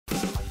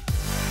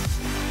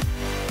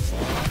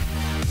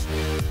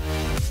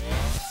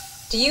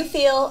Do you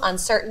feel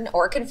uncertain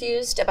or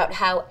confused about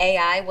how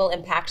AI will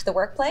impact the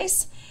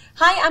workplace?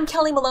 Hi, I'm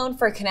Kelly Malone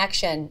for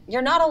Connection.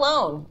 You're not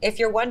alone if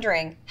you're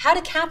wondering how to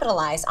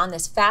capitalize on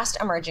this fast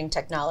emerging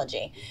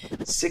technology.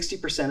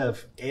 60%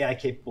 of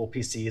AI-capable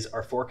PCs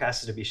are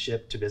forecasted to be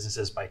shipped to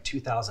businesses by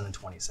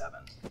 2027.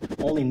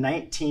 Only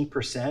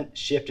 19%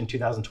 shipped in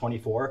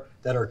 2024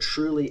 that are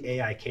truly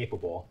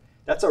AI-capable.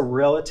 That's a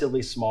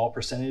relatively small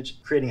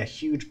percentage, creating a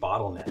huge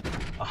bottleneck.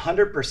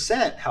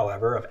 100%,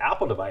 however, of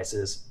Apple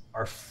devices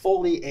are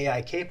fully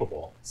AI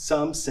capable,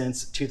 some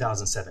since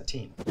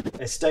 2017.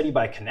 A study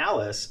by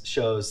Canalys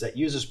shows that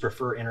users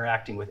prefer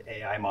interacting with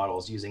AI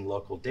models using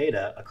local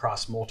data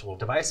across multiple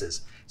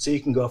devices. So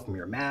you can go from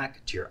your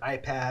Mac to your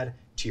iPad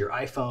to your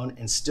iPhone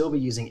and still be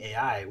using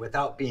AI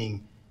without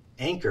being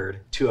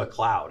anchored to a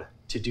cloud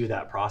to do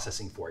that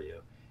processing for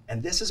you.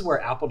 And this is where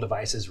Apple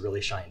devices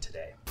really shine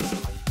today.